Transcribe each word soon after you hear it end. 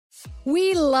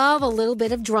We love a little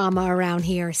bit of drama around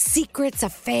here. Secrets,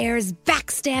 affairs,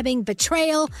 backstabbing,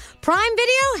 betrayal. Prime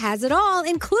Video has it all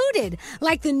included.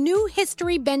 Like the new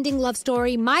history-bending love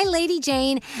story, My Lady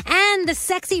Jane, and the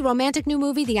sexy romantic new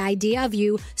movie, The Idea of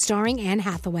You, starring Anne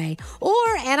Hathaway. Or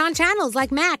add-on channels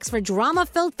like Max for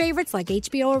drama-filled favorites like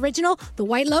HBO original, The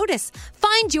White Lotus.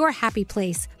 Find your happy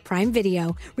place. Prime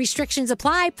Video. Restrictions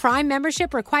apply. Prime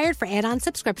membership required for add-on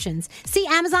subscriptions. See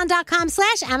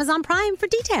Amazon.com/Amazon Prime for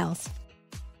details.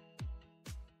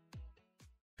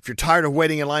 If you're tired of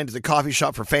waiting in line to the coffee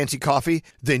shop for fancy coffee,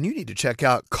 then you need to check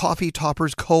out Coffee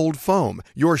Topper's Cold Foam,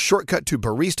 your shortcut to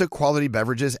barista quality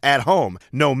beverages at home.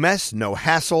 No mess, no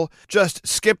hassle. Just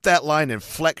skip that line and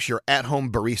flex your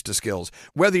at-home barista skills.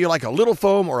 Whether you like a little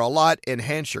foam or a lot,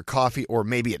 enhance your coffee, or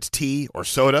maybe it's tea or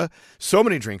soda. So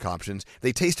many drink options.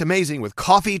 They taste amazing with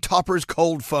Coffee Topper's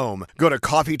Cold Foam. Go to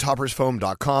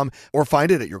coffeetoppersfoam.com or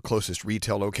find it at your closest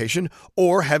retail location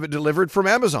or have it delivered from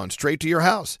Amazon straight to your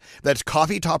house. That's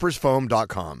coffeetoppersfoam.com.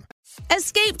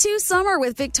 Escape to summer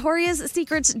with Victoria's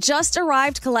Secret's just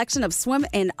arrived collection of swim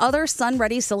and other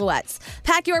sun-ready silhouettes.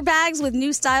 Pack your bags with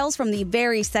new styles from the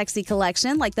Very Sexy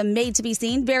collection, like the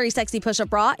made-to-be-seen Very Sexy push-up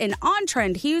bra, and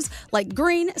on-trend hues like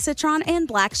green, citron, and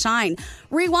black shine.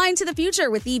 Rewind to the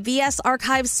future with the VS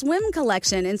Archive Swim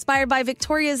collection, inspired by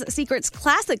Victoria's Secret's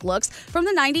classic looks from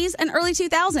the 90s and early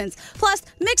 2000s. Plus,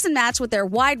 mix and match with their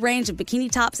wide range of bikini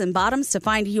tops and bottoms to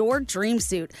find your dream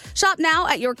suit. Shop now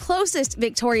at your closest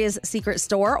Victoria's Secret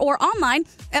store or online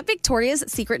at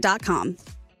victoriassecret.com.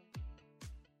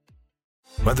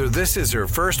 Whether this is her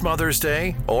first Mother's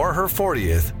Day or her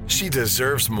 40th, she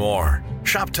deserves more.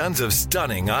 Shop tons of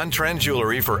stunning on-trend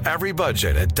jewelry for every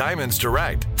budget at Diamonds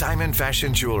Direct. Diamond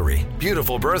fashion jewelry,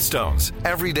 beautiful birthstones,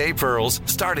 everyday pearls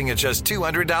starting at just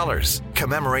 $200.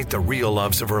 Commemorate the real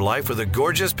loves of her life with a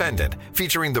gorgeous pendant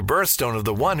featuring the birthstone of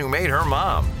the one who made her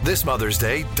mom. This Mother's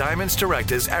Day, Diamonds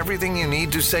Direct is everything you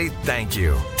need to say thank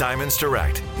you. Diamonds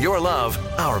Direct. Your love,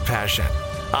 our passion.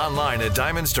 Online at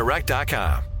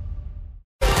diamondsdirect.com.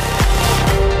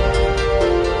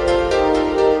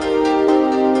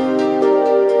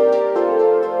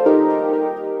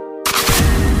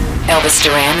 Elvis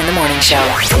Duran in the Morning Show.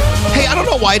 Hey, I don't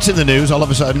know why it's in the news all of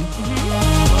a sudden,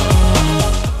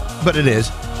 but it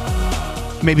is.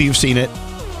 Maybe you've seen it.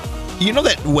 You know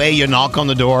that way you knock on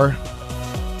the door?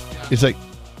 It's like,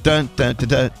 dun, dun, dun,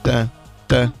 dun, dun,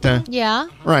 dun, dun. Yeah.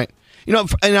 Right. You know,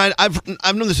 and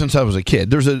I've known this since I was a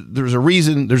kid. There's a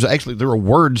reason. There are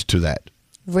words to that.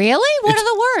 Really? What are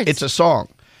the words? It's a song.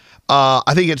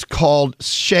 I think it's called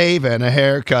Shave and a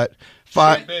Haircut.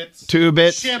 2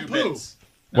 bits. Shampoo.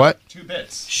 No, what? 2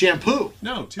 bits. Shampoo.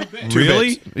 No, 2 bits.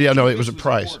 Really? Yeah, no, it was a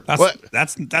price.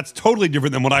 That's totally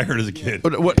different than what I heard as a kid.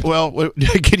 Well,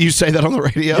 can you say that on the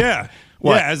radio? Yeah.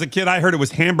 What? Yeah, as a kid, I heard it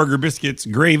was hamburger biscuits,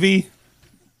 gravy.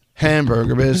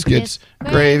 Hamburger biscuits,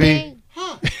 gravy.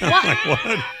 What?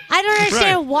 I don't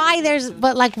understand why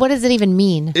but what does it even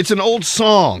mean? It's an old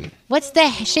song. What's the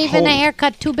shave and a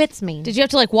haircut 2 bits mean? Did you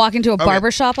have to walk into a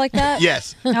barber shop like that?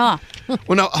 Yes. Ah.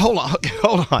 Well, no, hold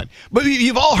on. But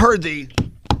you've all heard the...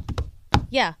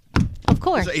 Yeah. Of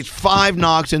course. It's 5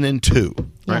 knocks and then 2. Right?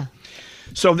 Yeah.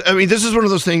 So, I mean, this is one of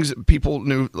those things that people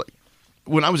knew. Like,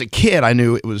 when I was a kid, I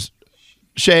knew it was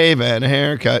shave and a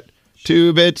haircut,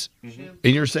 2 bits, and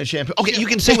you're saying shampoo. Okay, you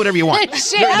can say whatever you want.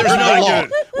 There's no law.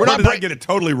 I get it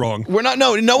totally wrong? We're not.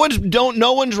 No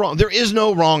one's wrong. There is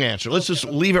no wrong answer. Let's just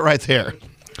leave it right there.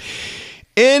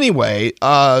 Anyway,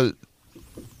 the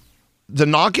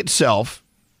knock itself,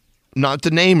 not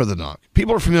the name of the knock.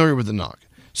 People are familiar with the knock.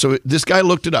 So this guy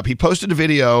looked it up. He posted a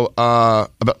video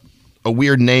about a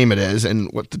weird name it is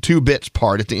and what the 2 bits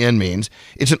part at the end means.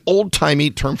 It's an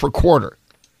old-timey term for quarter,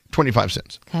 25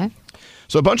 cents. Okay.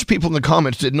 So a bunch of people in the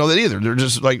comments didn't know that either. They're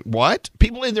just like, what?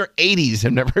 People in their 80s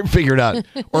have never figured out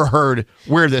or heard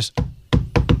where this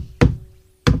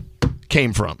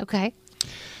came from. Okay.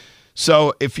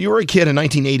 So if you were a kid in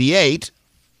 1988,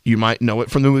 you might know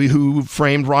it from the movie Who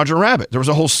Framed Roger Rabbit. There was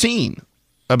a whole scene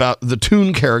about the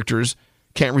Toon characters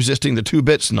can't resisting the 2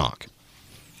 bits knock.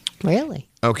 Really?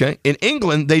 Okay. In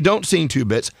England, they don't sing 2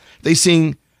 bits. They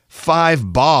sing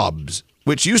 5 bobs,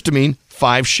 which used to mean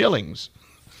 5 shillings.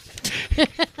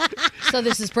 So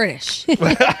this is British. I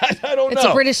don't know. It's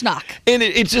a British knock. And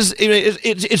it's just,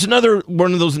 it's another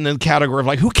one of those in the category of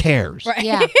like, who cares? Right.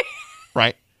 Yeah.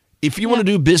 Right. If you want to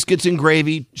do biscuits and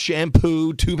gravy,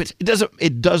 shampoo, 2 bits,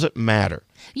 it doesn't matter.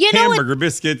 You know Hamburger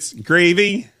biscuits,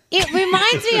 gravy. It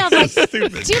reminds me of like,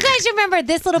 do you guys remember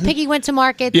This Little Piggy Went to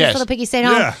Market? Yes. This Little Piggy Stayed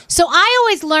Home? Yeah. So I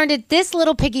always learned that This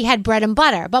Little Piggy had bread and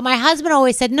butter, but my husband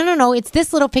always said, no, it's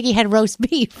This Little Piggy had roast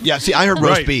beef. Yeah, see, I heard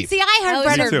roast Right. beef. See, I I heard always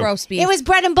bread heard and roast beef. It was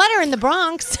bread and butter in the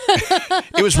Bronx.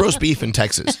 It was roast beef in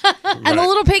Texas. And the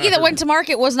little piggy that went to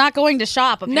market was not going to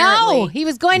shop, apparently. No, he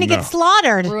was going to No. get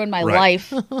slaughtered. Ruined my Right.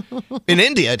 life. In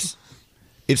India,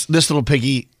 it's This Little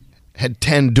Piggy had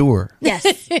tandoor. Yes.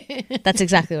 That's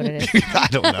exactly what it is. I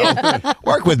don't know.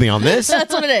 Work with me on this.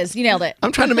 That's what it is. You nailed it.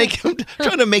 I'm trying to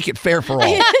make it fair for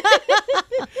all.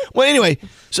 Well, anyway,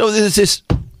 so there's this.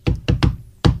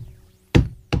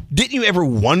 Didn't you ever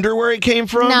wonder where it came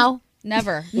from? No,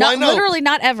 Never. Why Not no? literally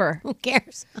not ever. who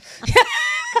cares?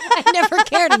 I never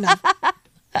cared enough.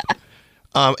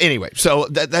 Anyway, so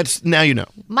that's now you know.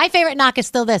 My favorite knock is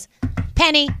still this.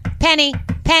 Penny, penny,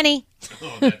 penny.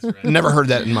 Never heard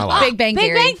that in my life. Big Bang Big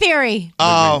Theory. Bang Theory.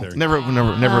 Oh, never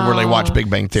really watched Big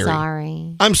Bang Theory.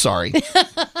 Sorry. I'm sorry.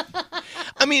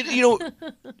 I mean,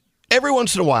 every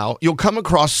once in a while, you'll come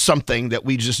across something that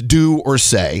we just do or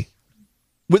say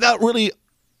without really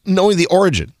knowing the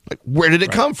origin. Like, where did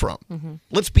it come from? Mm-hmm.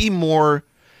 Let's be more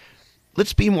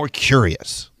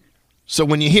curious. So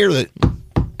when you hear that,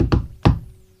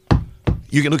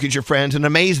 you can look at your friends and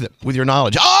amaze them with your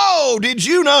knowledge. Oh, did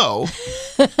you know?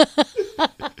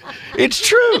 It's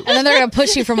true. And then they're going to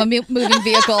push you from a moving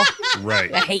vehicle.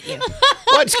 Right. I hate you.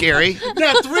 What's scary?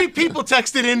 Yeah, 3 people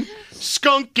texted in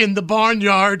skunk in the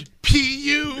barnyard.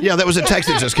 PU. Yeah, that was a text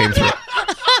that just came through.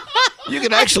 You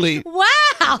can actually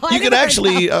Wow. you can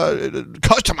actually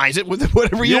customize it with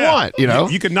whatever you Yeah.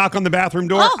 want. You could knock on the bathroom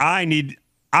door. Oh. I need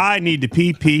to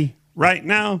pee right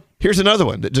now. Here's another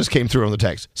one that just came through on the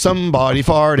text. Somebody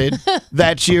farted.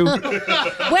 That's you. Where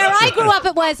I grew up,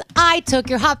 it was, I took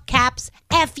your hubcaps.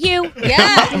 F you.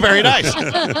 Yeah. Very nice.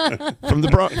 From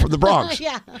the Bronx.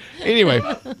 Yeah. Anyway,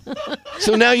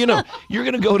 so now you know you're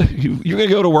gonna go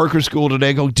to work or school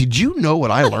today. Go. Did you know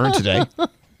what I learned today?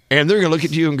 And they're gonna look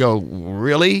at you and go,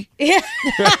 really? Yeah.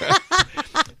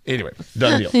 Anyway,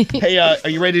 done deal. Hey, are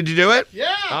you ready to do it?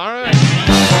 Yeah. All right.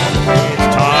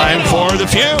 It's time for the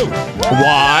feud.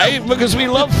 Why? Because we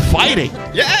love fighting.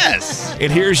 Yes!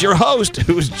 And here's your host,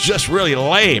 who's just really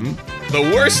lame. The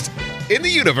worst in the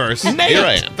universe. Nate. Here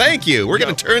I am. Thank you. We're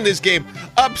going to turn this game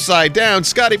upside down.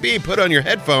 Scotty B, put on your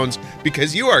headphones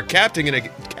because you are captaining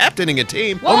a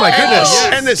team. Oh, my goodness.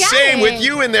 And the Scotty. same with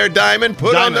you in there, Diamond.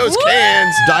 Put on Diamond. those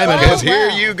cans. Diamond. Because here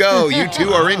you go. You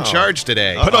two are in charge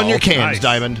today. Put on your cans, nice.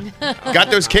 Diamond. Got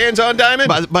those cans on, Diamond?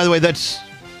 By the way, that's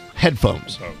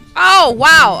headphones. Oh,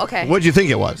 wow. Okay. What did you think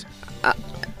it was? I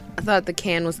thought the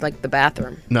can was like the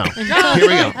bathroom. No. Here we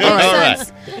go. All All right.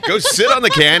 right. Go sit on the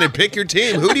can and pick your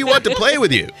team. Who do you want to play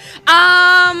with you?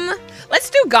 Let's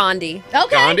do Gandhi. Okay.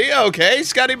 Gandhi? Okay.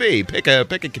 Scotty B, pick a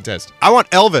contestant. I want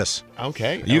Elvis.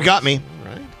 Okay. You got me.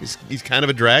 All right. He's kind of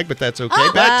a drag, but that's okay.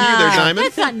 Back to you there, Diamond.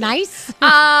 That's not nice.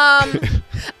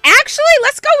 Actually,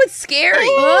 let's go with Scary.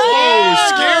 Oh,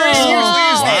 Scary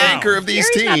usually is the Wow. anchor of these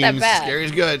Scary's teams. not that bad.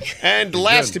 Gary's good. And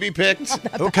last to be picked.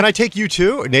 Oh, can I take you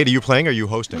too? Nate, are you playing or are you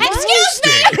hosting? Excuse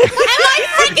me. Am I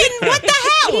freaking, what the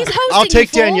hell? He's hosting. I'll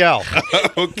take you fool. Danielle.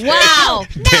 Okay. Wow.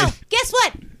 No, guess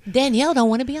what? Danielle don't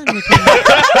want to be on your team.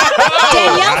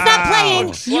 Danielle's not playing.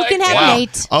 You can have Wow.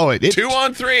 Nate. Oh, it 2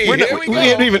 on 3. we're Here not, we we go.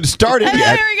 haven't even started There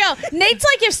yet. we go. Nate's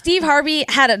like if Steve Harvey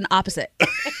had an opposite.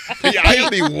 Yeah, I am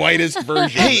the whitest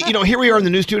version. Hey, here we are in the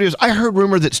new studios. I heard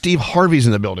rumor that Steve Harvey's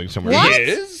in the building somewhere. What? He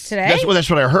is? Today? That's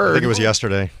what I I heard. think it was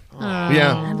yesterday.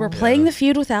 Yeah. And we're playing the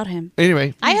feud without him.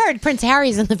 Anyway, I heard Prince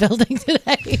Harry's in the building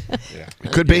today.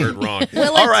 it could be. Heard wrong.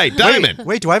 All right, Diamond.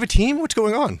 Wait, do I have a team? What's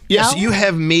going on? Yes, No. you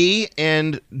have me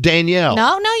and Danielle.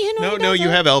 No, No, you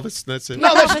have Elvis. That's it. No,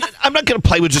 I'm not going to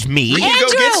play with just me. can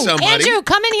go get somebody. Andrew,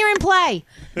 come in here and play.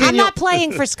 I'm not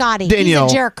playing for Scotty. Danielle,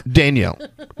 He's a jerk. Danielle,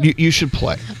 you should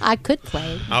play. I could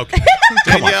play. Okay.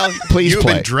 Danielle, Please you've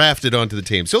play. been drafted onto the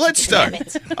team. So let's start.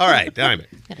 All right, Diamond.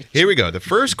 Here we go. The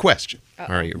first question. All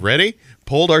right, you ready?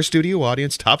 Polled our studio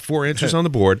audience. Top 4 answers on the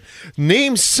board.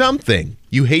 Name something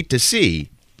you hate to see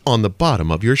on the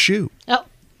bottom of your shoe.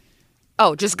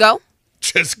 Oh, just go?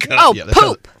 Just go. Oh, Yeah, that's how-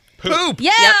 poop. Poop.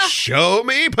 Yeah. Show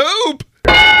me poop.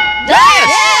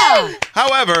 Yeah.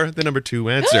 However, the number 2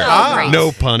 answer. great.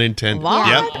 No pun intended. What?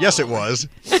 Yep. Yes, it was.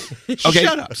 Okay,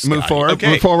 Shut up, move Scotty. forward.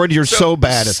 Okay. Move forward. You're so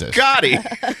bad at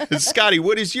this. Scotty,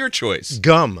 what is your choice?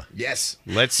 Gum. Yes.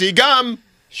 Let's see gum.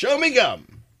 Show me gum.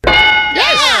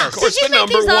 Yeah. Of course, Did you the make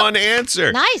number these up? 1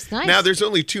 answer. Nice. Now, there's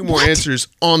only 2 more answers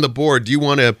on the board. Do you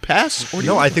want to pass? Or do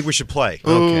you No, I think we should play.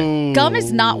 Okay. Gum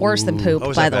is not worse than poop, Oh,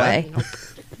 is by that the bad? way.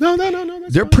 No.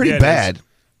 That's They're fine. pretty Yeah, it bad.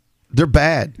 They're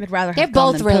bad. I'd rather They're have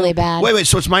gum both than really poop. bad. Wait,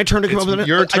 so it's my turn to come up with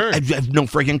your turn. I have no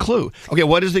freaking clue. Okay,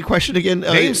 what is the question again?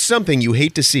 Name something you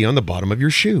hate to see on the bottom of your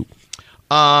shoe.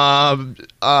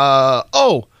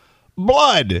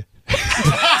 Blood.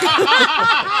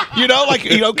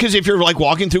 Because if you're like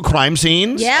walking through crime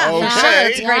scenes, Yeah, for sure.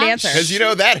 That's a great answer.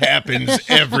 Because that happens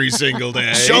every single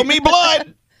day. show me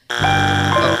blood.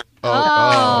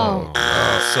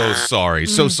 So sorry.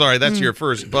 So sorry. That's your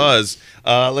first buzz.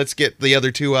 Let's get the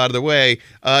other two out of the way.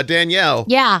 Danielle,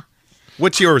 Yeah.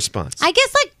 what's your response? I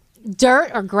guess like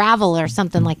dirt or gravel or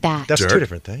something like that. That's Dirt. two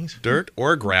different things. Dirt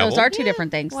or gravel? Those are two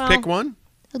different things. Well, Pick one.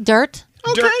 Dirt.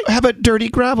 Okay. How about dirty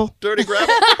gravel? Dirty gravel.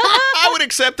 I would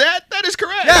accept that. That is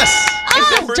correct. Yes.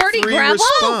 Oh, Number dirty 3 gravel?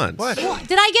 response. What?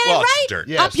 Did I get Well, it it's right? dirt.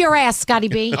 Yes. Up your ass, Scotty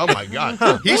B. Oh my God.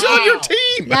 He's on your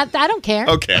team. I don't care.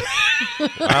 Okay.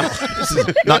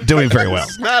 Not doing very well.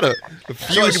 It's not a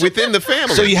feud within the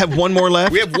family. So you have one more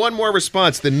left? We have one more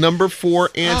response. The number 4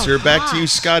 answer. Back to you,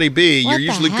 Scotty B. What You're the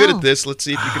usually good hell? at this. Let's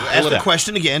see if you can Ask pull it the out.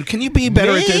 question again. Can you be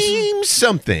better at this? Name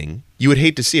something you would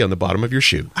hate to see on the bottom of your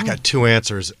shoe. I got two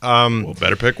answers. Well,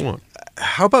 better pick one.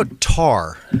 How about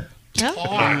tar?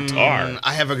 Tar.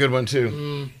 I have a good one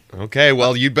too. Okay,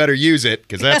 well, you'd better use it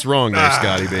because that's wrong there,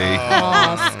 Scotty B.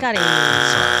 Oh, Scotty.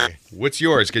 What's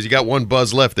yours? Because you got one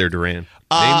buzz left there, Duran.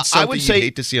 Name something I would say you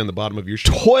hate to see on the bottom of your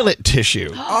shoe. toilet tissue.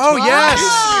 Oh, yes.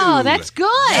 Oh, that's good.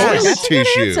 Toilet That's a good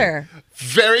tissue. answer.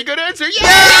 Very good answer.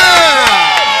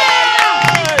 Yeah!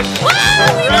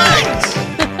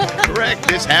 Correct.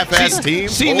 This half-ass team.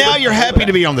 See, pulled now it. you're happy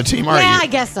to be on the team, aren't Yeah, you? I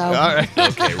guess so. All right.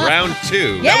 Okay, round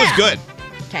 2. Yeah. That was good.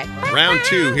 Okay. Round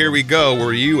 2. Here we go.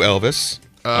 Were you, Elvis?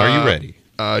 Are you ready?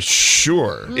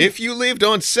 Sure. If you lived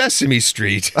on Sesame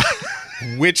Street,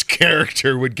 which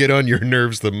character would get on your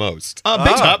nerves the most?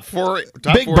 Top four.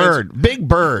 Big Bird. Big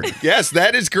Bird. Yes,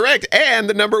 that is correct. And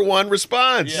the number 1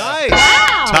 response. Nice.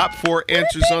 Top 4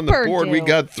 answers on the Bird board. do? We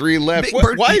got 3 left. Big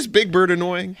Bird- Why is Big Bird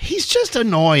annoying? He's just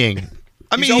annoying.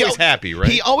 I He's mean, always happy, right?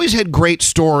 He always had great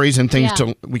stories and things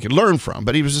Yeah. we could learn from,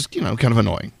 but he was just, kind of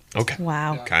annoying. Okay.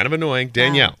 Wow. Kind of annoying.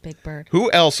 Danielle. Wow, Big Bird.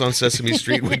 Who else on Sesame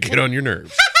Street would get on your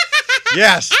nerves?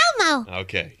 Yes. Elmo.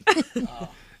 Okay.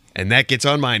 And that gets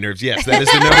on my nerves. Yes, that is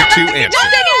the number 2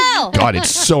 answer. God, it's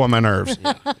so on my nerves.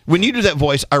 When you do that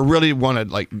voice, I really want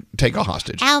to take a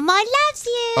hostage. Elmo loves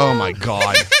you. Oh my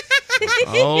God.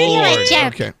 Oh, You're a Lord.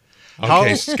 jerk. Okay.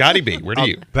 Okay, Scotty B, where do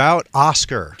you? About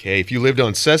Oscar. Okay, if you lived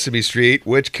on Sesame Street,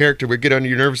 which character would get on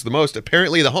your nerves the most?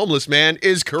 Apparently, the homeless man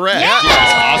is correct. Yeah.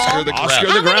 Yes, Oscar the Grouch. Oscar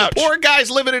the How many Grouch. poor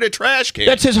guy's living in a trash can.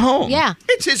 That's his home. Yeah.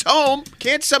 It's his home.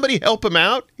 Can't somebody help him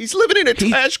out? He's living in a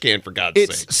trash can, for God's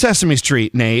It's sake. Sesame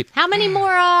Street, Nate. How many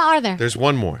more are there? There's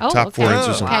one more. Oh, Top okay. 4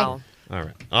 answers. Okay. All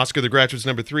right. Oscar the Grouch was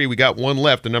number 3. We got one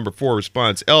left, the number 4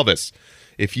 response. Elvis,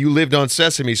 if you lived on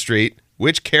Sesame Street,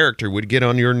 which character would get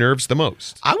on your nerves the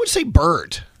most? I would say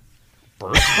Bert.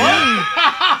 Bert?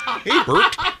 Hey,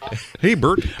 Bert. Hey,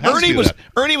 Bert.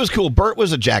 Ernie was cool. Bert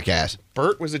was a jackass.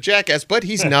 Bert was a jackass, but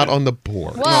he's not on the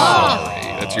board. Whoa. Sorry.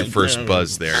 That's your first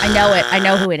buzz there. I know it. I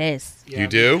know who it is. You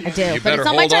do? I do, You but better it's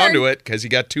not my hold on turn. to it because you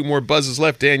got 2 more buzzes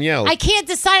left, Danielle. I can't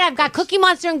decide. I've got Cookie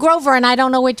Monster and Grover, and I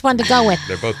don't know which one to go with.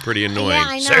 They're both pretty annoying. Yeah,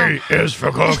 I know. is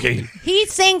for Cookie. He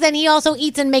sings and he also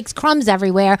eats and makes crumbs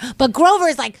everywhere. But Grover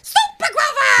is like Super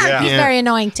Grover. Yeah. He's Yeah. very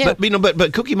annoying too.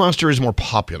 But Cookie Monster is more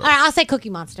popular. All right, I'll say Cookie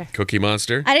Monster. Cookie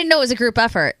Monster. I didn't know it was a group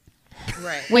effort.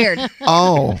 Right. Weird.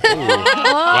 Oh.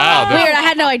 Wow, they're Weird. I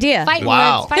had no idea. Fighting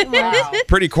Wow. words. Fighting words.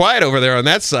 pretty quiet over there on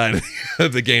that side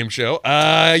of the game show.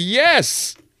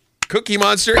 Yes. Cookie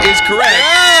Monster is correct.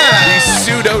 The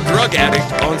pseudo drug addict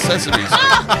on Sesame Street.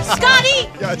 Oh, Scotty,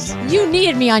 Yes. you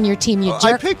needed me on your team, you I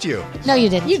jerk. picked you. No, you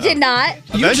didn't. You did not.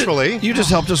 Eventually. You just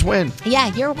helped us win. Yeah,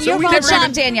 you're we wrong. never Good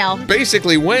job, Danielle.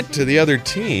 Basically went to the other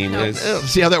team.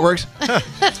 See how that works? I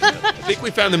think we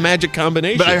found the magic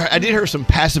combination. But I did hear some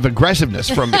passive aggressiveness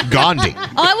from Gandhi. Oh,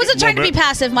 I wasn't trying to be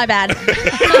passive. My bad.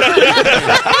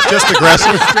 Just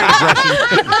aggressive. Straight aggression.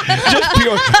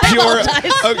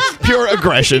 Just pure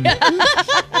aggression.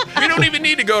 we don't even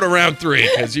need to go to round 3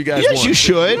 because you guys Yes, won. you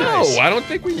should. No, I don't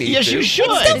think we need Yes, to. you should.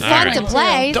 It's still fun right. to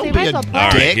play. Don't so you be might a as well play. All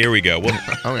right, dick. here we go.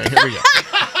 Okay, here we go.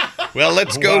 Well,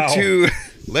 let's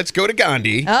go to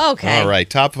Gandhi. Oh, okay. All right,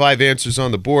 top 5 answers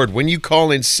on the board. When you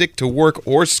call in sick to work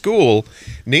or school,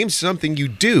 name something you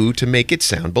do to make it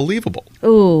sound believable.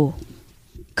 Ooh.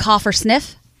 Cough or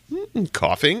sniff?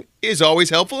 Coughing is always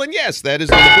helpful, and yes, that is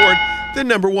on the board. The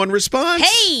number 1 response.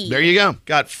 Hey. There you go.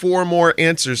 Got 4 more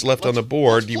answers left on the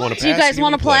board. Do you want to pass? Do you guys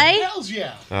want to play? Hells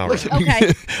yeah. All right.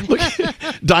 Okay. Look,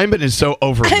 Diamond is so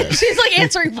over this. She's like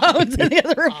answering phones in the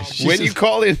other room. When you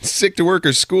call in sick to work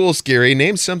or school, Scary,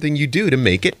 name something you do to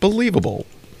make it believable.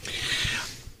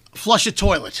 Flush a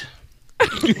toilet.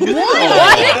 What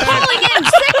are you calling in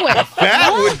sick with?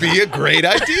 That would be a great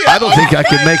idea. I don't think I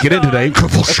can make it in today.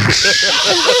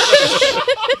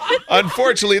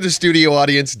 Unfortunately, the studio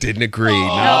audience didn't agree.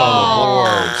 Not on the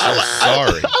board. So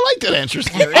sorry. I like that answer,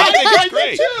 Scary. I think it's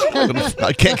great.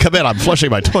 I can't come in. I'm flushing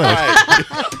my toilet. All right.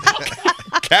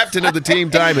 Captain of the team,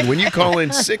 Diamond, when you call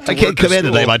in sick to I can't work or come in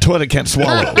today. school, My toilet can't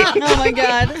swallow. Oh my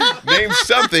God. name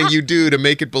something you do to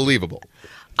make it believable.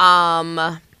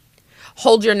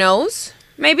 Hold your nose,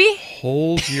 maybe?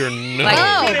 Hold your nose.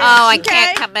 I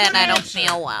can't come in. I don't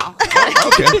feel well.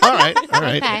 Okay. All right.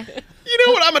 Okay. You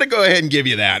know what? I'm going to go ahead and give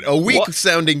you that. A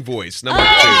weak-sounding voice. Number 2.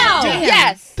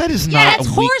 Yes. That is Yeah, not that's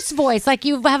a weak... hoarse voice. Like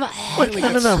you have a.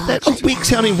 No. That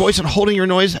weak-sounding voice and holding your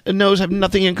nose have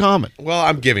nothing in common. Well,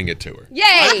 I'm giving it to her. Yay.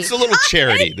 It's a little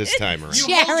charity this time around.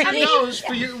 You hold your nose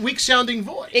for your weak-sounding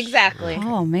voice. Exactly.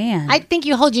 Oh, man. I think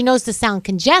you hold your nose to sound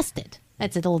congested.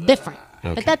 That's a little different,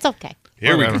 but that's okay.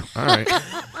 Here we go. All right.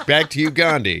 Back to you,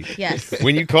 Gandhi. Yes.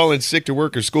 When you call in sick to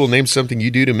work or school, name something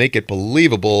you do to make it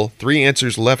believable. 3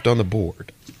 answers left on the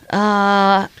board.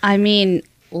 I mean,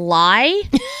 lie?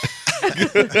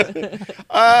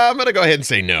 I'm going to go ahead and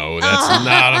say no. That's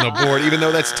not on the board, even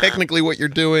though that's technically what you're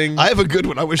doing. I have a good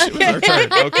one. I wish it was our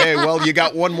turn. Okay, well, you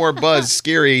got one more buzz.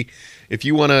 Scary. If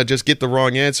you want to just get the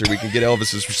wrong answer, we can get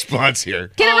Elvis's response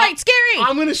here. Get it right, Scary.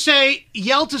 I'm going to say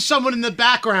yell to someone in the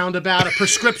background about a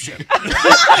prescription. Is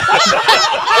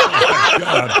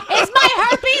my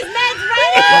herpes meds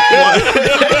ready?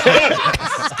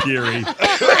 Scary.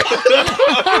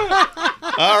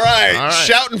 All right.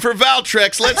 Shouting for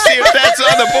Valtrex. Let's see if that's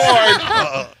on the board.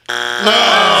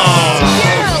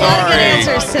 Good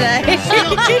answers today.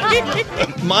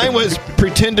 Mine was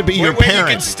pretend to be your Wait, you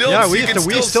parent. can still, Yeah, you we can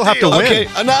still have to steal. win. Okay.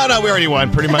 No, we already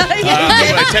won, pretty much.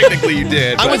 Technically, you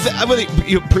did. I but- would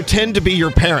you pretend to be your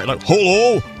parent. Like,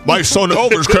 hello, my son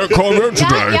Elvis can't call in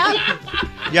today. Yeah.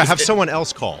 Yeah, have someone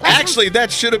else call. Actually,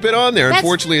 that should have been on there. That's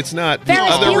Unfortunately, it's not. The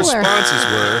Ferris other Bueller. responses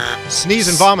were Sneeze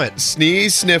and vomit.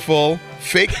 sneeze, sniffle,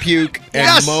 fake puke, and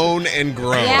Yes. moan and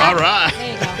groan. Yeah. All right.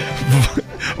 There you go.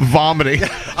 Vomiting.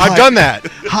 I've done that.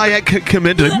 Hi, I could come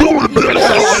in today. On the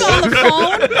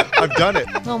phone? I've done it.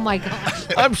 Oh my gosh.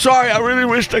 I'm sorry. I really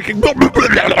wish I could. Can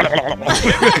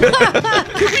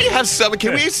we have some?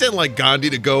 Can we send like Gandhi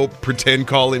to go pretend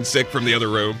call in sick from the other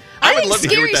room? I would think love to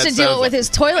hear Scary what that should do it sounds with his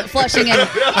toilet flushing and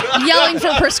yelling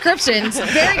for prescriptions.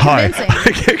 Very Hi. convincing.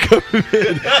 I can't come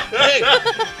in.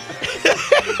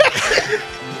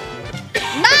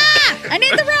 Ma! I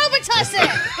need the Robitussin!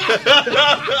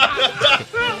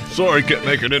 Sorry, can't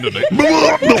make it in today.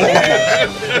 Well,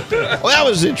 that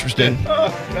was interesting.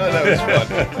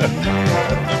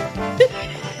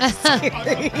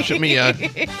 Should we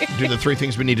do the 3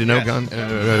 things we need to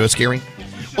know, Scary?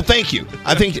 Well, thank you.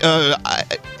 I think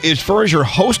as far as your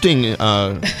hosting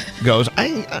goes,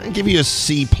 I give you a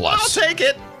C+. I'll take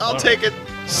it. I'll take it.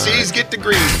 C's get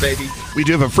degrees, baby. We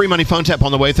do have a free money phone tap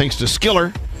on the way, thanks to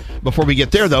Skiller. Before we get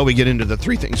there, though, we get into the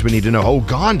 3 things we need to know. Oh,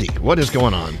 Gandhi, what is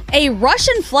going on? A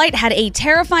Russian flight had a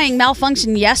terrifying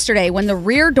malfunction yesterday when the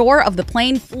rear door of the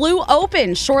plane flew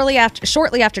open shortly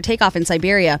after takeoff in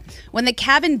Siberia. When the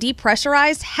cabin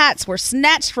depressurized, hats were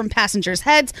snatched from passengers'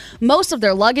 heads. Most of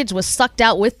their luggage was sucked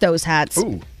out with those hats.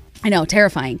 Ooh. I know,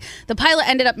 terrifying. The pilot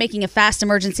ended up making a fast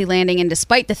emergency landing, and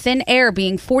despite the thin air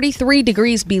being 43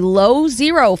 degrees below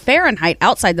 0 Fahrenheit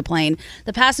outside the plane,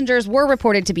 the passengers were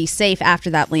reported to be safe after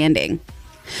that landing.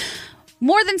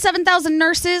 More than 7,000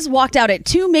 nurses walked out at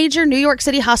 2 major New York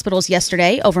City hospitals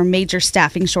yesterday over major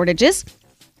staffing shortages.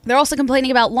 They're also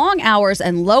complaining about long hours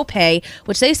and low pay,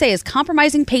 which they say is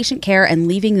compromising patient care and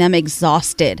leaving them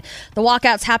exhausted. The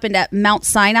walkouts happened at Mount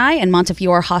Sinai and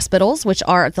Montefiore hospitals, which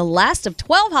are the last of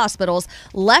 12 hospitals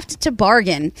left to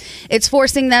bargain. It's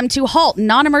forcing them to halt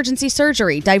non-emergency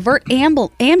surgery, divert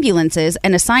ambulances,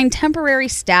 and assign temporary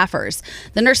staffers.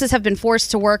 The nurses have been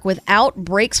forced to work without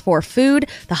breaks for food.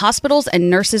 The hospitals and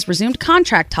nurses resumed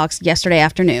contract talks yesterday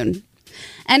afternoon.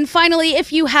 And finally,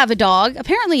 if you have a dog,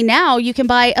 apparently now you can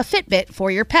buy a Fitbit for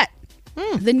your pet.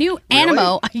 The new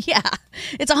Animo, yeah,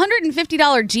 it's a $150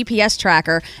 GPS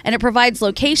tracker, and it provides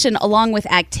location along with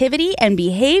activity and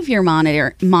behavior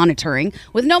monitoring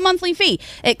with no monthly fee.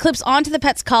 It clips onto the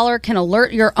pet's collar, can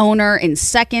alert your owner in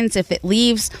seconds if it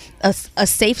leaves a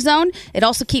safe zone. It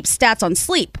also keeps stats on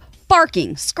sleep,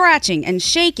 barking, scratching, and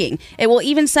shaking. It will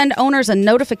even send owners a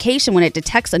notification when it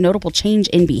detects a notable change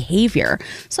in behavior.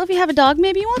 So if you have a dog,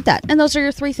 maybe you want that. And those are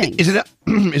your 3 things. Is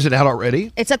it out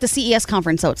already? It's at the CES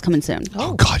conference, so it's coming soon.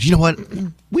 Oh, God. You know what?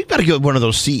 We've got to go to one of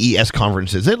those CES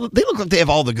conferences. They look like they have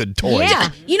all the good toys. Yeah.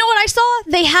 You know what I saw?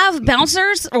 They have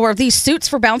bouncers or these suits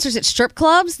for bouncers at strip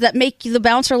clubs that make the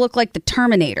bouncer look like the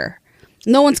Terminator.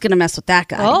 No one's going to mess with that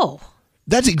guy. Oh.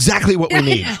 That's exactly what we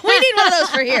need. We need one of those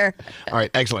for here. All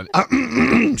right, excellent.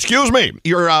 Excuse me.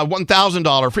 Your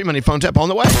 $1,000 free money phone tap on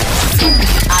the way.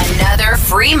 Another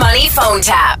free money phone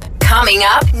tap coming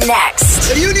up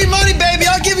next. If you need money, baby,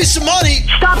 I'll give you some money.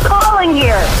 Stop calling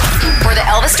here. For the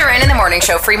Elvis Duran in the Morning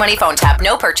Show free money phone tap,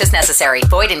 no purchase necessary.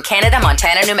 Void in Canada,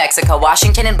 Montana, New Mexico,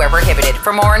 Washington, and where prohibited.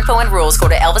 For more info and rules, go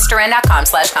to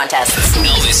elvisduran.com/contests.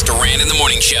 Elvis Duran in the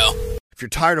Morning Show. If you're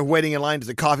tired of waiting in line to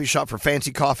the coffee shop for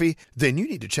fancy coffee, then you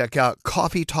need to check out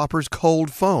Coffee Topper's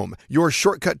Cold Foam, your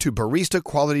shortcut to barista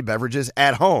quality beverages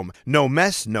at home. No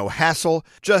mess, no hassle.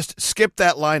 Just skip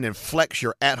that line and flex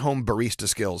your at-home barista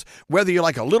skills. Whether you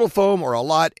like a little foam or a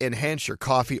lot, enhance your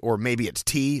coffee, or maybe it's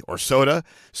tea or soda.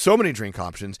 So many drink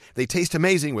options. They taste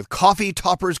amazing with Coffee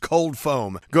Topper's Cold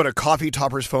Foam. Go to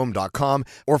coffeetoppersfoam.com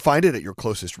or find it at your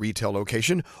closest retail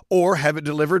location or have it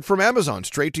delivered from Amazon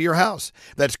straight to your house.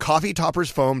 That's coffeetoppersfoam.com.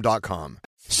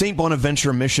 St.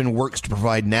 Bonaventure Mission works to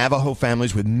provide Navajo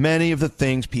families with many of the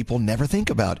things people never think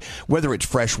about. Whether it's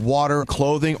fresh water,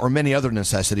 clothing, or many other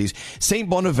necessities, St.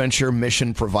 Bonaventure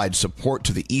Mission provides support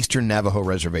to the Eastern Navajo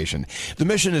Reservation. The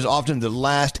mission is often the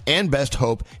last and best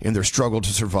hope in their struggle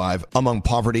to survive among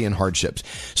poverty and hardships.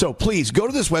 So please go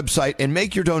to this website and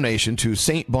make your donation to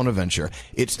St. Bonaventure.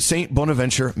 It's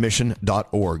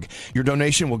stbonaventuremission.org. Your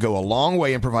donation will go a long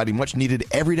way in providing much needed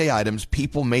everyday items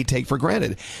people may take for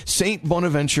granted. St.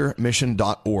 Bonaventuremission.org.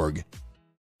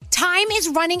 Time is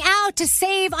running out to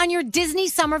save on your Disney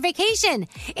summer vacation.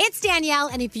 It's Danielle,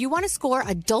 and if you want to score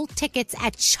adult tickets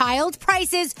at child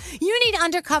prices, you need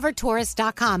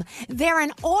UndercoverTourist.com. They're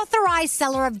an authorized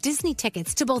seller of Disney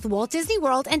tickets to both Walt Disney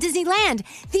World and Disneyland.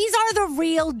 These are the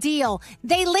real deal.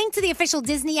 They link to the official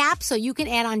Disney app so you can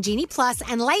add on Genie Plus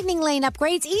and Lightning Lane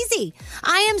upgrades easy.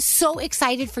 I am so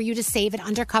excited for you to save at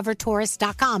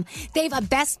UndercoverTourist.com. They have a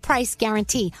best price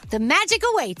guarantee. The magic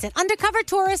awaits at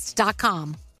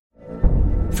UndercoverTourist.com.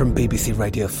 From BBC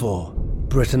Radio 4,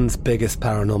 Britain's biggest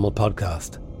paranormal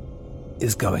podcast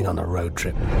is going on a road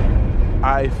trip.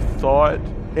 I thought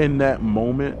in that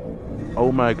moment,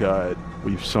 oh my God,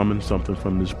 we've summoned something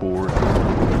from this board.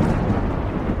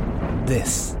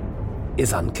 This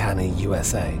is Uncanny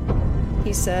USA.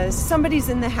 He says, somebody's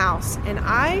in the house, and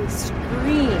I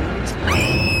screamed.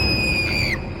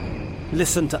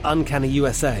 Listen to Uncanny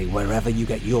USA wherever you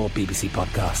get your BBC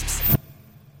podcasts,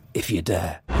 if you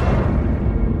dare.